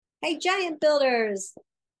Hey, Giant Builders!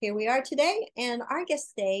 Here we are today, and our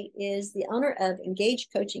guest today is the owner of Engage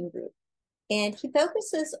Coaching Group. And he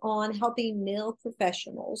focuses on helping male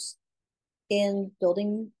professionals in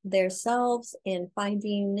building themselves and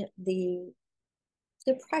finding the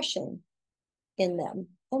depression in them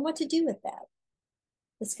and what to do with that.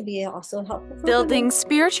 This could be also helpful for women. Building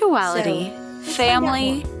spirituality, So let's find out more.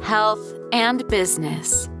 family, health, and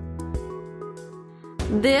business.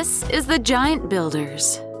 This is The Giant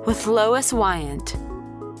Builders with Lois Wyant.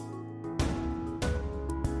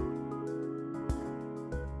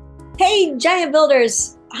 Hey, Giant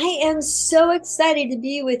Builders! I am so excited to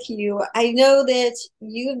be with you. I know that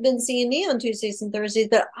you've been seeing me on Tuesdays and Thursdays,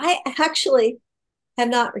 but I actually have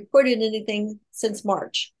not recorded anything since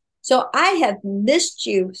March. So I have missed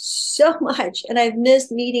you so much, and I've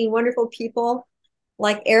missed meeting wonderful people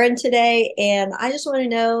like Aaron today. And I just want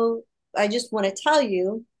to tell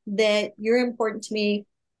you that you're important to me,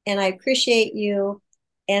 and I appreciate you,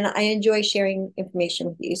 and I enjoy sharing information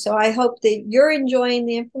with you. So I hope that you're enjoying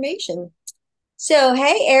the information. So,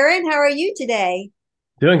 hey, Aaron, how are you today?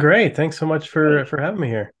 Doing great. Thanks so much for Great. for having me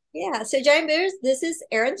here. Yeah. So, Giant Bears, this is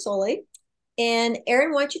Aaron Soley. And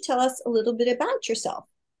Aaron, why don't you tell us a little bit about yourself?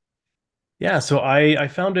 Yeah, so I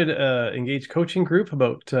founded Engage Coaching Group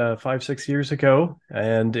about 5, 6 years ago,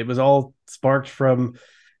 and it was all sparked from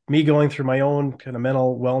me going through my own kind of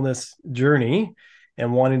mental wellness journey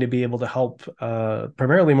and wanting to be able to help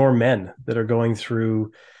primarily more men that are going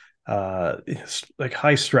through like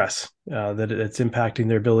high stress that it's impacting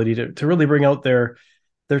their ability to really bring out their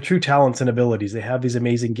true talents and abilities. They have these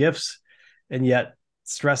amazing gifts, and yet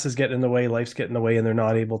stress is getting in the way, life's getting in the way, and they're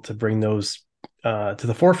not able to bring those to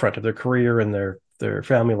the forefront of their career and their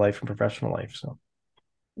family life and professional life. So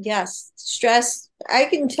Yes, stress. I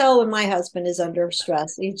can tell when my husband is under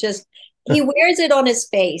stress. He wears it on his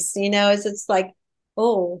face, it's like,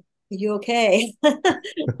 oh, you okay?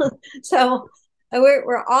 So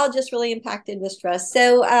we're all just really impacted with stress.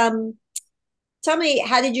 So tell me,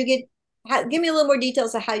 give me a little more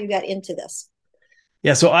details of how you got into this.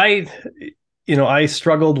 yeah, so I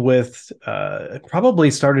struggled with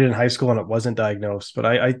probably started in high school and it wasn't diagnosed, but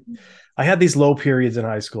I had these low periods in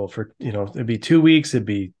high school for, it'd be 2 weeks, it'd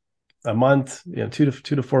be a month, 2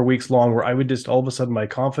 to 4 weeks long, where I would just all of a sudden my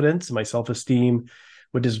confidence and my self-esteem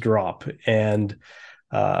would just drop. And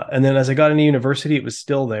then as I got into university, it was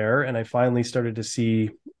still there. And I finally started to see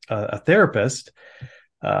a therapist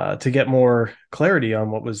to get more clarity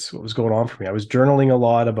on what was going on for me. I was journaling a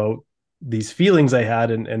lot about these feelings I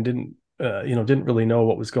had and didn't really know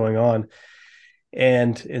what was going on.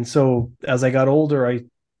 And so as I got older, I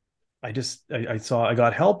saw I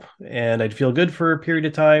got help and I'd feel good for a period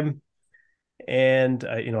of time. And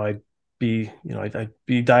I'd be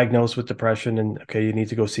diagnosed with depression and okay, you need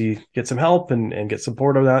to get some help and get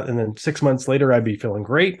support of that. And then 6 months later, I'd be feeling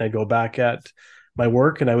great. And I'd go back at my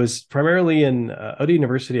work. And I was primarily out of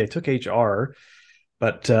university. I took HR,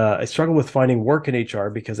 but I struggled with finding work in HR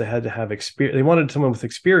because I had to have experience. They wanted someone with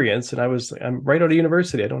experience. And I'm right out of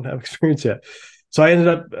university. I don't have experience yet. So I ended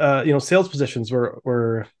up, sales positions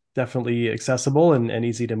were definitely accessible and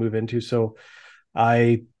easy to move into. So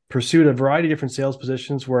I pursued a variety of different sales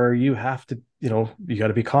positions where you have to, you got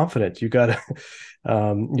to be confident. You got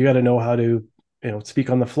to know how to, speak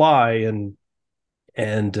on the fly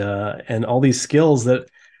and all these skills that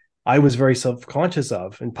I was very self-conscious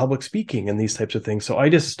of in public speaking and these types of things. So I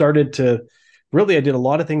just started to really, I did a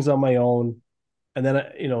lot of things on my own. And then,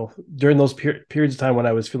 during those periods of time when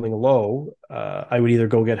I was feeling low, I would either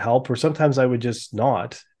go get help or sometimes I would just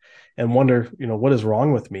not and wonder, what is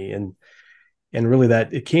wrong with me? And really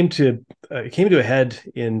that it came to a head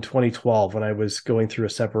in 2012 when I was going through a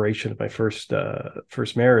separation of my first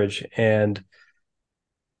marriage. And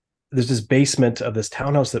there's this basement of this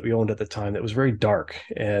townhouse that we owned at the time that was very dark,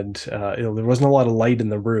 and there wasn't a lot of light in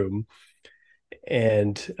the room,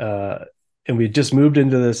 and we had just moved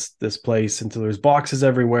into this place, and so there's boxes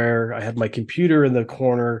everywhere. I had my computer in the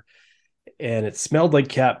corner, and it smelled like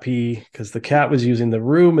cat pee because the cat was using the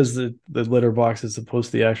room as the litter box as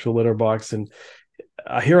opposed to the actual litter box. And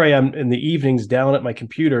here I am in the evenings down at my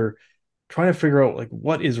computer trying to figure out like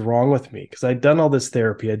what is wrong with me, because I'd done all this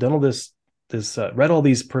therapy, I'd done all this read all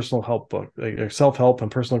these personal help books, like self-help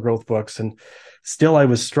and personal growth books, and still I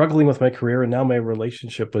was struggling with my career, and now my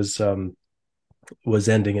relationship was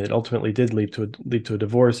ending, and it ultimately did lead to a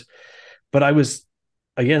divorce. But I was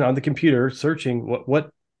again on the computer searching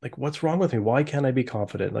what's wrong with me? Why can't I be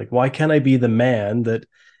confident? Like, why can't I be the man that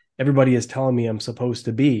everybody is telling me I'm supposed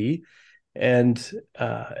to be? And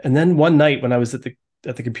then one night when I was at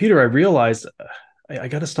the computer, I realized I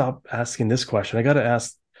got to stop asking this question. I got to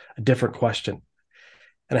ask a different question.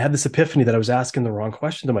 And I had this epiphany that I was asking the wrong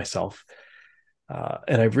question to myself.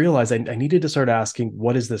 And I realized I needed to start asking,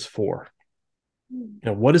 what is this for?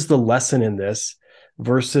 What is the lesson in this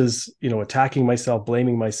versus, attacking myself,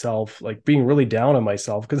 blaming myself, like being really down on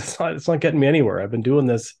myself, because it's not getting me anywhere. I've been doing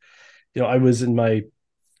this, I was in my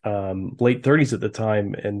late 30s at the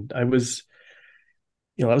time, and I was,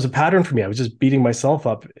 that was a pattern for me. I was just beating myself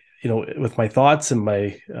up, with my thoughts and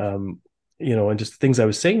my, and just things I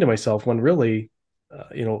was saying to myself, when really,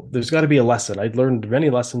 there's got to be a lesson. I'd learned many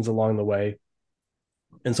lessons along the way.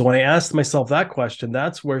 And so when I asked myself that question,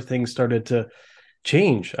 that's where things started to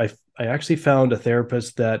change. I actually found a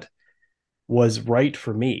therapist that was right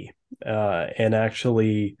for me, and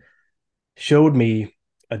actually showed me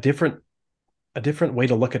a different way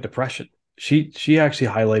to look at depression. She actually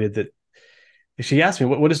highlighted that. She asked me,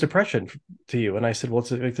 what is depression to you? And I said, well,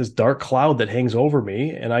 it's like this dark cloud that hangs over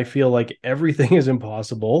me, and I feel like everything is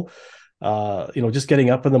impossible. Just getting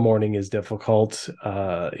up in the morning is difficult.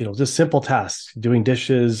 Just simple tasks, doing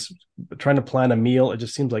dishes, trying to plan a meal. It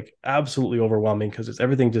just seems like absolutely overwhelming because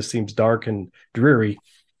everything just seems dark and dreary.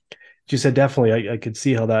 She said, definitely, I could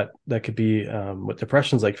see how that could be what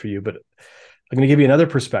depression's like for you. But I'm going to give you another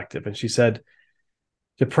perspective. And she said,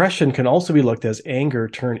 depression can also be looked as anger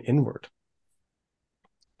turned inward.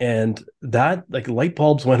 And that, like, light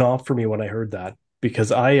bulbs went off for me when I heard that,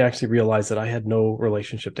 because I actually realized that I had no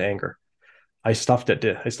relationship to anger. I stuffed it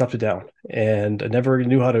down, and I never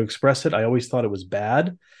knew how to express it. I always thought it was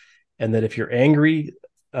bad, and that if you're angry,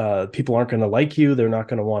 people aren't going to like you. They're not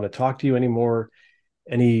going to want to talk to you anymore.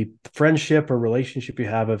 Any friendship or relationship you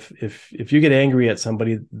have, if you get angry at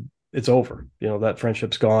somebody, it's over. That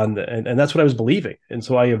friendship's gone, and that's what I was believing. And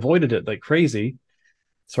so I avoided it like crazy.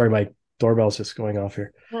 Sorry, my doorbell's just going off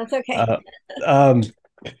here. That's okay.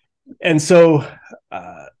 And so,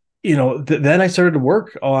 then I started to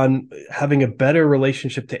work on having a better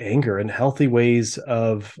relationship to anger and healthy ways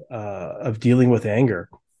of dealing with anger.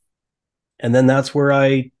 And then that's where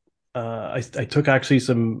I took actually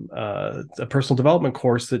a personal development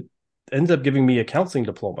course that ended up giving me a counseling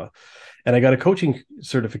diploma, and I got a coaching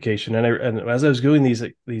certification. And as I was doing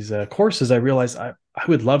these courses, I realized I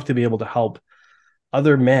would love to be able to help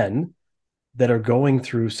other men that are going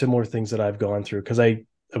through similar things that I've gone through, because I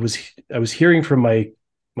was hearing from my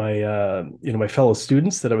fellow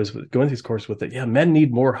students that I was going through this course with, that men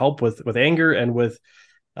need more help with anger and with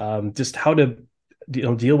just how to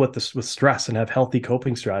deal with this, with stress, and have healthy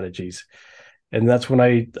coping strategies. And that's when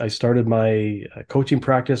I started my coaching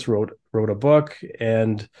practice, wrote a book,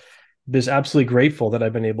 and just absolutely grateful that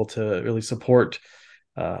I've been able to really support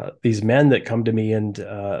these men that come to me and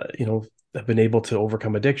have been able to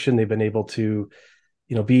overcome addiction. They've been able to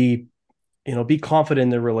be confident in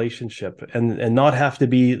their relationship, and not have to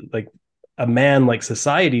be like a man like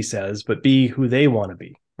society says, but be who they want to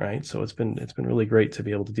be. Right. So it's been really great to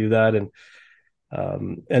be able to do that, and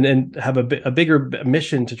have a bigger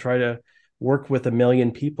mission to try to work with 1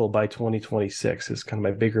 million people by 2026 is kind of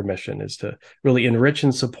my bigger mission, is to really enrich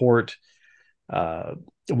and support 1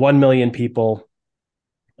 million people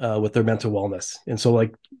with their mental wellness. And so,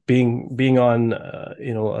 like, being on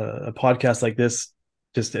a podcast like this,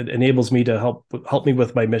 just it enables me to help me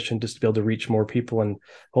with my mission, just to be able to reach more people, and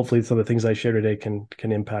hopefully some of the things I share today can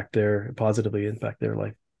positively impact their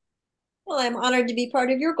life. Well, I'm honored to be part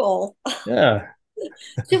of your goal. Yeah.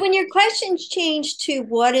 So when your questions changed to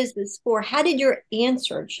what is this for, how did your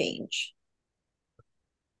answer change?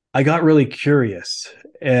 I got really curious,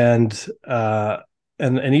 and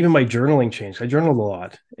even my journaling changed. I journaled a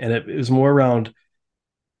lot, and it was more around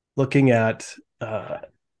looking at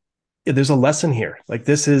there's a lesson here. Like,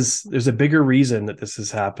 there's a bigger reason that this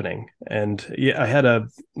is happening. And I had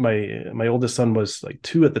my oldest son was like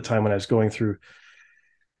 2 at the time when I was going through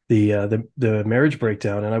the marriage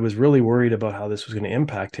breakdown, and I was really worried about how this was going to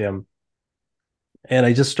impact him. And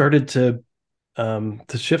I just started to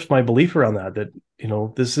shift my belief around that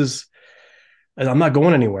I'm not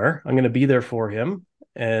going anywhere. I'm going to be there for him.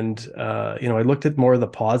 And I looked at more of the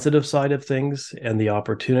positive side of things and the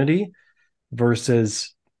opportunity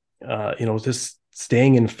versus just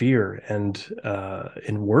staying in fear and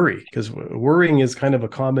worry, because worrying is kind of a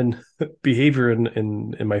common behavior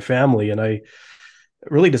in my family. And I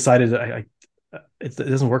really decided that it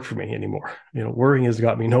doesn't work for me anymore. Worrying has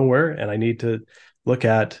got me nowhere, and I need to look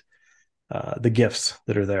at the gifts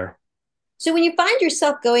that are there. So when you find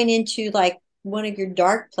yourself going into like one of your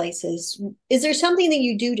dark places, is there something that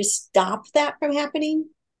you do to stop that from happening?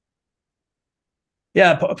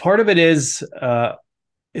 Yeah, part of it is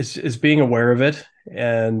being aware of it,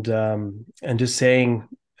 and just saying,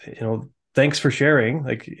 thanks for sharing.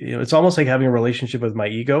 Like, it's almost like having a relationship with my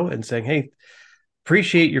ego and saying, hey,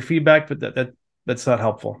 appreciate your feedback, but that's not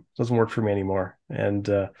helpful. It doesn't work for me anymore. And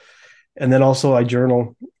then also I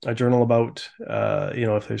journal about,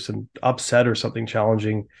 if there's some upset or something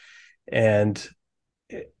challenging, and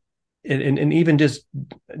even just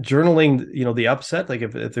journaling, the upset, like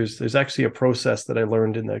if there's actually a process that I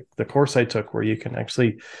learned in the course I took where you can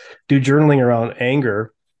actually do journaling around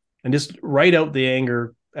anger and just write out the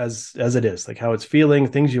anger as it is, like how it's feeling,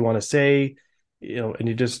 things you want to say,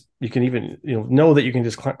 and you can even, know that you can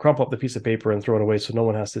just crumple up the piece of paper and throw it away so no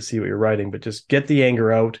one has to see what you're writing, but just get the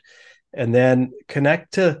anger out, and then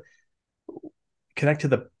connect to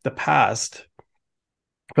the past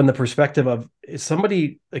from the perspective of, is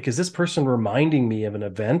this person reminding me of an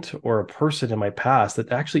event or a person in my past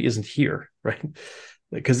that actually isn't here, right?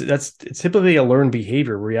 Because it's typically a learned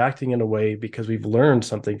behavior, reacting in a way because we've learned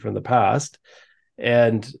something from the past,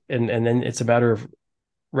 and then it's a matter of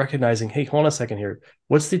recognizing, hey, hold on a second here,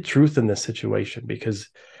 what's the truth in this situation? Because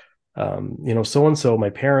so and so, my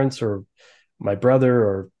parents or my brother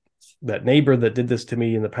or that neighbor that did this to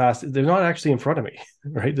me in the past, they're not actually in front of me,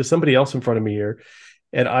 right? There's somebody else in front of me here,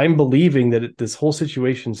 and I'm believing that this whole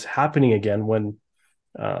situation's happening again when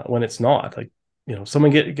it's not. Like,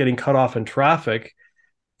 someone getting cut off in traffic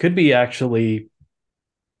could be actually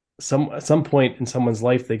at some point in someone's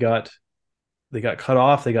life they got cut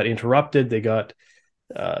off, they got interrupted, they got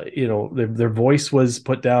their voice was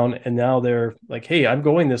put down, and now they're like, hey, I'm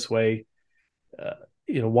going this way,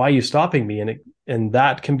 why are you stopping me? And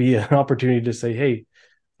that can be an opportunity to say, hey,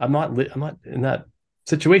 I'm not in that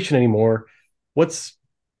situation anymore. What's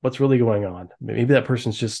really going on? Maybe that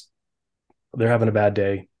person's just, they're having a bad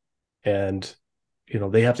day, and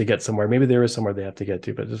they have to get somewhere. Maybe there is somewhere they have to get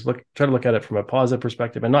to, but just try to look at it from a positive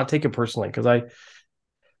perspective and not take it personally. Because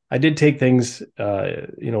I did take things,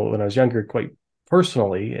 when I was younger, quite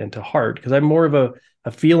personally and to heart, because I'm more of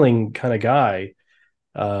a feeling kind of guy.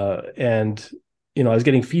 And I was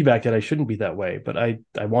getting feedback that I shouldn't be that way, but I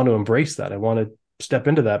want to embrace that. I want to step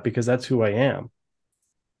into that because that's who I am.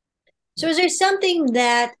 So is there something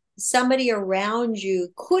that somebody around you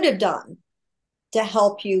could have done to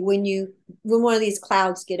help you when one of these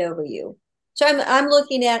clouds get over you? So I'm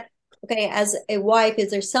looking at, okay, as a wife,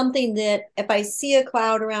 is there something that if I see a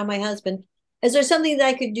cloud around my husband, is there something that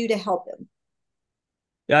I could do to help him?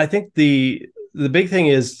 Yeah, I think the big thing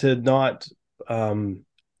is to not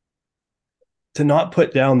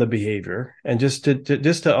put down the behavior, and just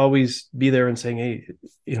to always be there and saying,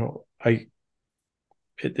 hey,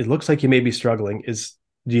 it looks like you may be struggling.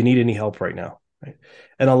 Do you need any help right now? Right.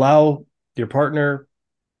 And allow your partner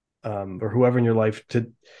or whoever in your life to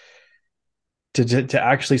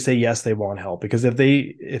actually say yes, they want help. Because if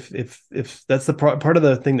that's the part of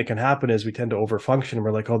the thing that can happen, is we tend to overfunction, and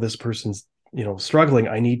we're like, oh, this person's struggling,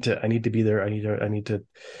 I need to be there, I need to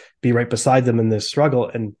be right beside them in this struggle.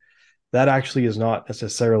 And that actually is not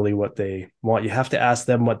necessarily what they want. You have to ask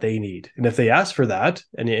them what they need, and if they ask for that,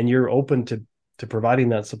 and you're open to providing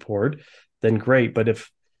that support, then great. But if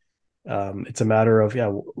it's a matter of,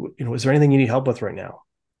 is there anything you need help with right now?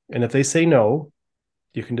 And if they say no,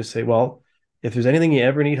 you can just say, well, if there's anything you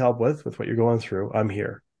ever need help with what you're going through, I'm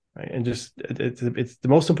here. Right. And just, it's the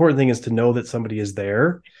most important thing is to know that somebody is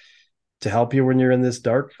there to help you when you're in this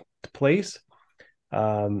dark place,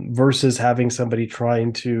 versus having somebody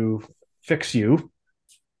trying to fix you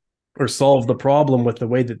or solve the problem with the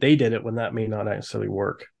way that they did it, when that may not necessarily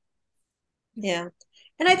work. Yeah.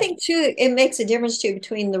 And I think too, it makes a difference too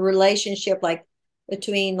between the relationship, like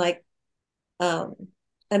between a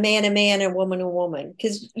man and a woman,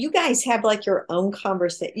 because you guys have like your own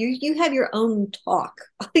conversation. You have your own talk,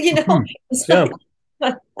 Yeah.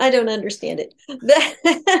 I don't understand it.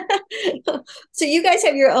 So you guys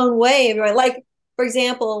have your own way. Like, for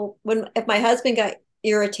example, if my husband got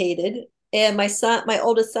irritated and my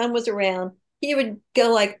oldest son was around, he would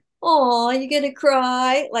go like, oh, you gonna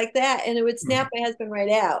cry, like that, and it would snap my husband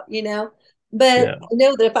right out, But Yeah. I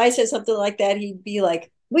know that if I said something like that, he'd be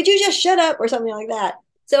like, would you just shut up, or something like that.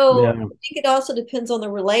 So Yeah. I think it also depends on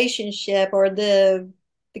the relationship or the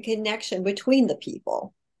connection between the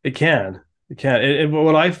people. It can. And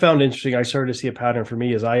what I found interesting, I started to see a pattern for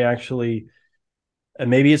me, is I actually,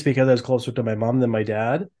 and maybe it's because I was closer to my mom than my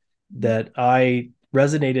dad, that I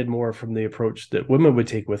resonated more from the approach that women would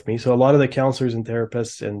take with me. So a lot of the counselors and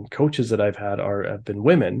therapists and coaches that I've had have been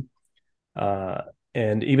women,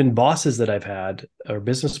 and even bosses that I've had, or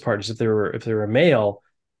business partners. If they were a male,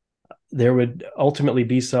 there would ultimately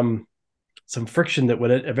be some friction that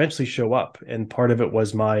would eventually show up, and part of it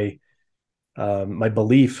was my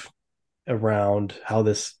belief around how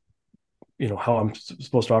this, how I'm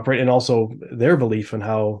supposed to operate, and also their belief in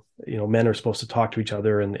how men are supposed to talk to each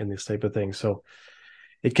other and this type of thing. So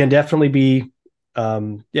it can definitely be,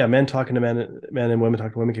 men talking to men and women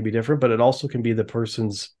talking to women can be different, but it also can be the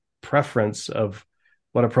person's preference of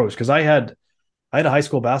what approach. Because I had a high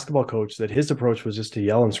school basketball coach that his approach was just to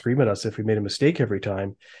yell and scream at us if we made a mistake every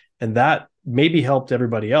time. And that maybe helped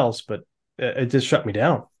everybody else, but it just shut me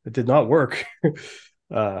down. It did not work.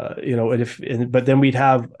 But then we'd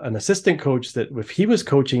have an assistant coach that if he was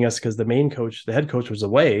coaching us, because the head coach was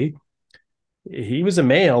away, he was a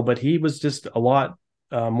male, but he was just a lot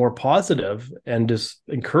more positive and just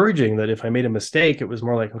encouraging that if I made a mistake, it was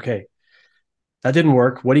more like, okay, that didn't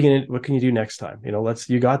work. What can you do next time?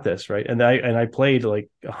 You got this, right. And I played like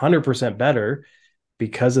 100% better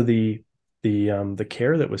because of the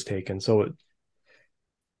care that was taken. So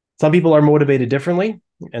some people are motivated differently.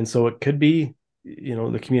 And so it could be,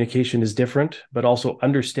 the communication is different, but also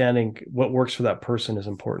understanding what works for that person is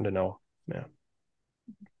important to know. Yeah.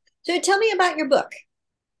 So tell me about your book.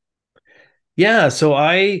 Yeah. So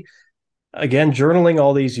again, journaling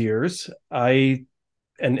all these years, and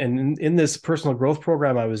in this personal growth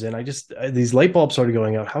program I was in, these light bulbs started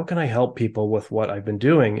going out. How can I help people with what I've been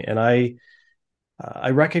doing? And I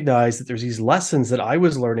recognized that there's these lessons that I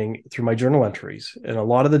was learning through my journal entries. And a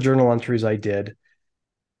lot of the journal entries I did,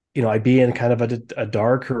 I'd be in kind of a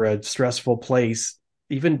dark or a stressful place.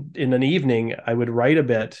 Even in an evening, I would write a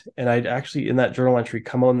bit, and I'd actually in that journal entry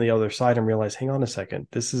come on the other side and realize, hang on a second,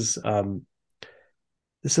 this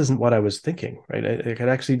isn't what I was thinking, right? I could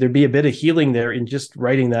actually, there'd be a bit of healing there in just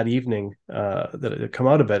writing that evening that had come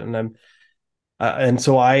out of it. And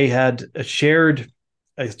so I had shared,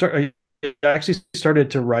 I actually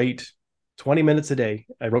started to write 20 minutes a day.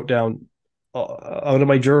 I wrote down out of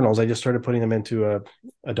my journals. I just started putting them into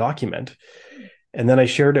a document. And then I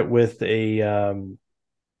shared it with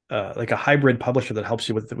like a hybrid publisher that helps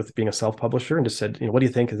you with being a self-publisher, and just said, what do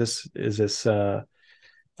you think of this? Is this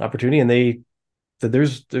opportunity? And they said,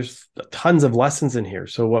 there's tons of lessons in here.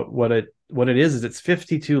 So what it is it's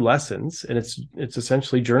 52 lessons, and it's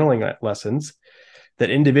essentially journaling lessons that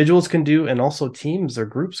individuals can do, and also teams or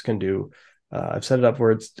groups can do. I've set it up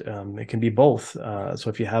where it can be both. So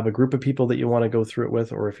if you have a group of people that you want to go through it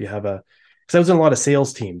with, or if you have because I was in a lot of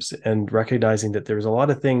sales teams, and recognizing that there's a lot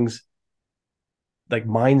of things like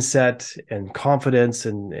mindset and confidence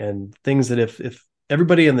and things that if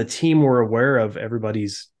everybody on the team were aware of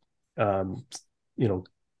everybody's,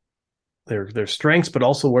 their strengths, but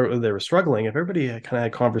also where they were struggling, if everybody kind of had a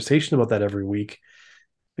conversation about that every week,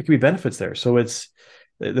 there could be benefits there. So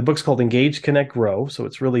the book's called Engage, Connect, Grow. So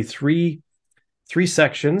it's really three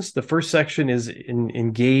sections. The first section is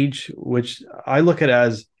engage, which I look at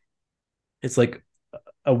as it's like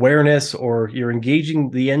awareness, or you're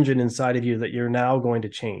engaging the engine inside of you that you're now going to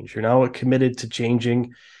change. You're now committed to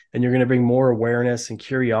changing, and you're going to bring more awareness and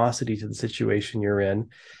curiosity to the situation you're in.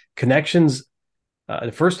 Connections,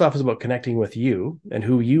 first off, is about connecting with you and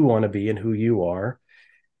who you want to be and who you are.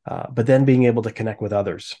 But then being able to connect with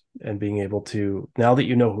others, and being able to, now that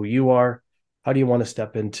you know who you are, how do you want to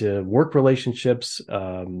step into work relationships,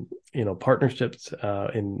 partnerships,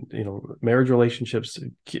 marriage relationships,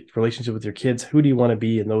 relationship with your kids? Who do you want to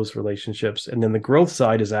be in those relationships? And then the growth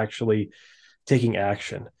side is actually taking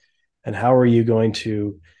action. And how are you going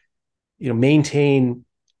to, maintain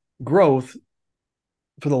growth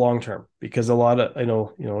for the long term? Because as a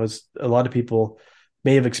lot of people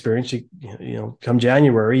may have experienced, come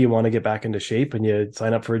January, you want to get back into shape, and you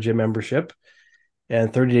sign up for a gym membership,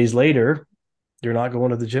 and 30 days later, you're not going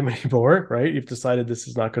to the gym anymore, right? You've decided this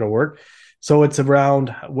is not going to work. So it's around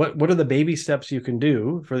what are the baby steps you can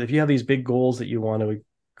do if you have these big goals that you want to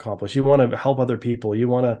accomplish, you want to help other people, you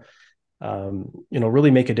want to, really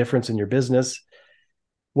make a difference in your business.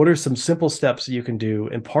 What are some simple steps that you can do?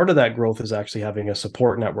 And part of that growth is actually having a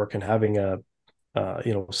support network, and having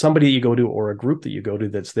somebody that you go to, or a group that you go to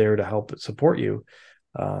that's there to help support you.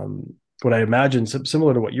 What I imagine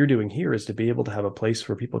similar to what you're doing here is to be able to have a place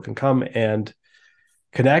where people can come and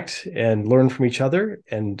connect and learn from each other.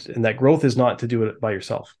 And that growth is not to do it by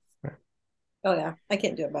yourself. Right? Oh yeah. I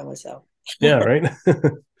can't do it by myself. Yeah. Right.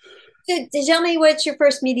 So tell me what your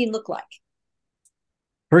first meeting looked like.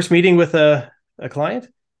 First meeting with a client.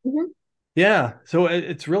 Mm-hmm. Yeah. So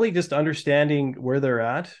it's really just understanding where they're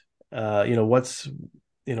at. What's,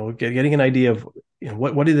 getting an idea of,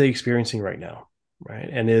 what are they experiencing right now? Right.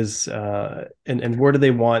 And and where do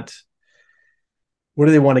they want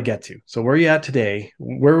to get to? So where are you at today?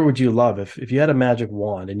 Where would you love if you had a magic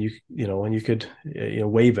wand and you could,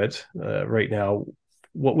 wave it right now,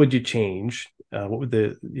 what would you change? What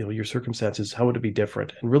would your circumstances, how would it be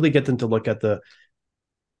different? And really get them to look at the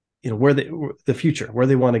future, where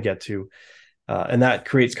they want to get to. And that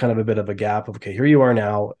creates kind of a bit of a gap of, okay, here you are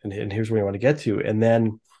now, and here's where you want to get to. And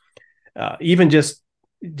then even just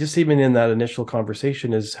even in that initial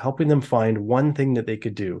conversation is helping them find one thing that they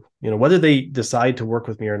could do, whether they decide to work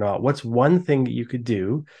with me or not. What's one thing that you could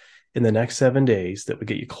do in the next 7 days that would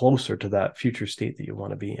get you closer to that future state that you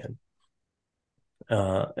want to be in?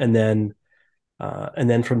 And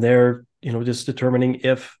then from there, just determining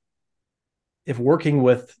if working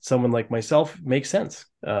with someone like myself makes sense.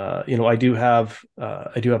 I do have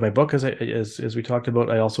my book, as we talked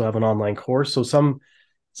about. I also have an online course. So some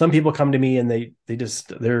people come to me and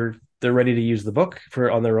they're ready to use the book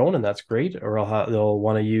on their own, and that's great. Or they'll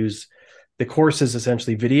want to use the course is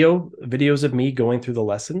essentially videos of me going through the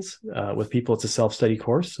lessons with people. It's a self-study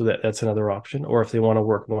course, so that's another option. Or if they want to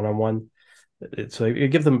work one-on-one, so I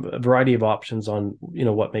give them a variety of options on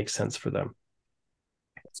what makes sense for them.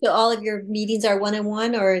 So all of your meetings are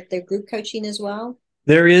one-on-one, or they're group coaching as well?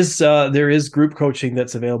 There is group coaching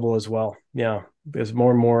that's available as well. Yeah, because more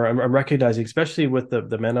and more I'm recognizing, especially with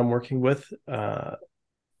the men I'm working with,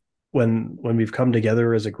 when we've come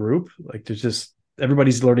together as a group, like there's just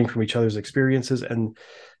everybody's learning from each other's experiences, and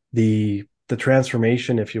the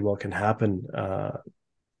transformation, if you will, can happen a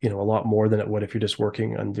lot more than it would if you're just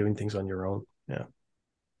working on doing things on your own. Yeah.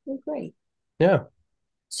 Oh, great. Yeah.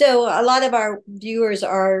 So a lot of our viewers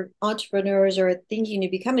are entrepreneurs or thinking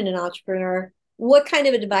of becoming an entrepreneur. What kind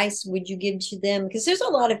of advice would you give to them? Because there's a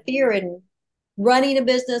lot of fear in running a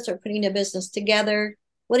business or putting a business together.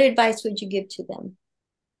 What advice would you give to them?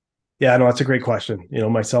 Yeah, no, that's a great question.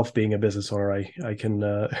 Myself being a business owner, I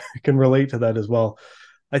can can relate to that as well.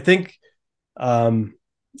 I think, and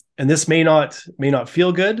this may not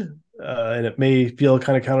feel good, and it may feel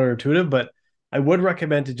kind of counterintuitive, but I would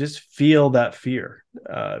recommend to just feel that fear.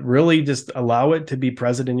 Really just allow it to be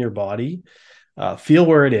present in your body. Feel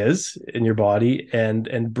where it is in your body,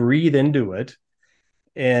 and breathe into it,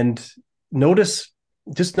 and notice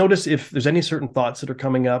if there's any certain thoughts that are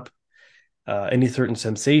coming up, any certain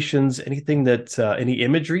sensations, anything that any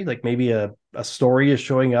imagery, like maybe a story is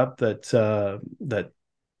showing up that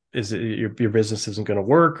is your business isn't going to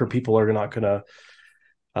work, or people are not going to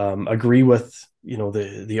agree with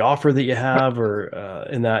the offer that you have, or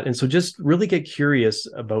in that. And so just really get curious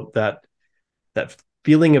about that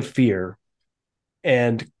feeling of fear,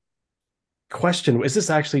 and question, is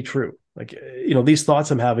this actually true? Like, these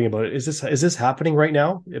thoughts I'm having about it, is this happening right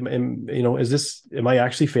now? Am I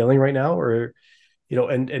actually failing right now? Or,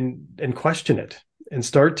 and question it, and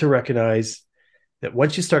start to recognize that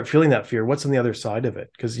once you start feeling that fear, what's on the other side of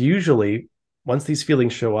it? Because usually once these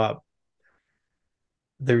feelings show up,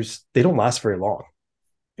 they don't last very long.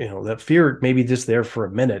 That fear may be just there for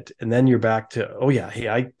a minute, and then you're back to, oh yeah, hey,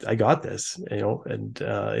 I got this, and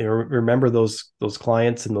remember those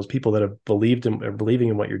clients and those people that have believing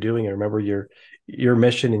in what you're doing, and remember your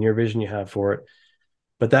mission and your vision you have for it.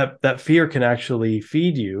 But that fear can actually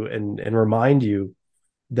feed you and remind you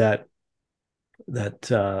that it's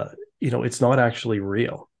not actually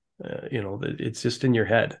real. It's just in your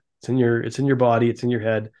head. It's in your body. It's in your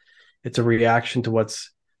head. It's a reaction to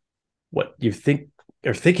what you think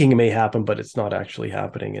or thinking may happen, but it's not actually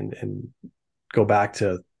happening. And go back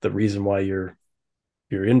to the reason why you're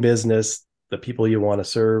in business, the people you want to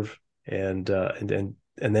serve, and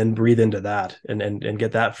then breathe into that, and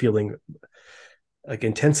get that feeling, like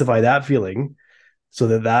intensify that feeling, so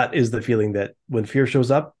that is the feeling that when fear shows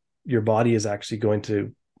up, your body is actually going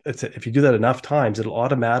to, if you do that enough times, it'll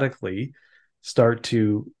automatically start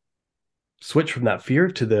to switch from that fear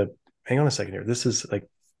to the, hang on a second here, this is like,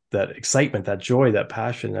 that excitement, that joy, that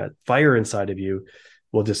passion, that fire inside of you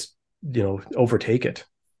will just, overtake it.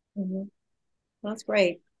 Mm-hmm. That's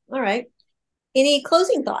great. All right. Any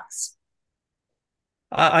closing thoughts?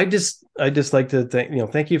 I just like to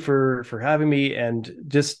thank you for having me, and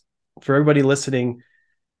just for everybody listening,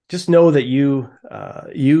 just know that you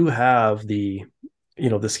have the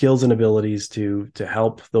skills and abilities to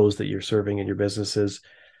help those that you're serving in your businesses.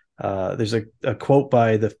 There's a quote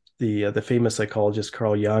by the famous psychologist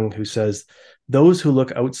Carl Jung, who says, "Those who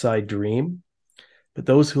look outside dream, but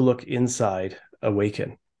those who look inside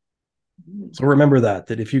awaken." So remember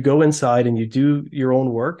that if you go inside and you do your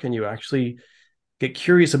own work, and you actually get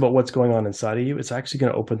curious about what's going on inside of you, it's actually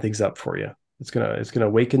going to open things up for you. It's gonna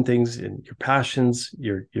awaken things, and your passions,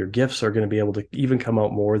 your gifts are going to be able to even come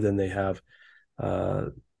out more than they have,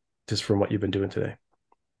 just from what you've been doing today.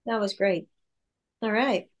 That was great. All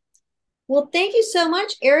right. Well, thank you so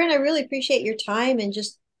much, Aaron. I really appreciate your time and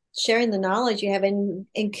just sharing the knowledge you have, and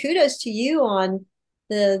kudos to you on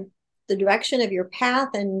the direction of your path,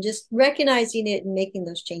 and just recognizing it and making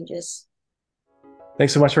those changes.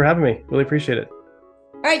 Thanks so much for having me. Really appreciate it.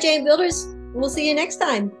 All right, Giant Builders, We'll see you next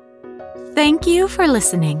time. Thank you for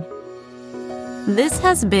listening. This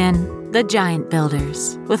has been The Giant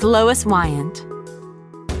Builders with Lois Wyant.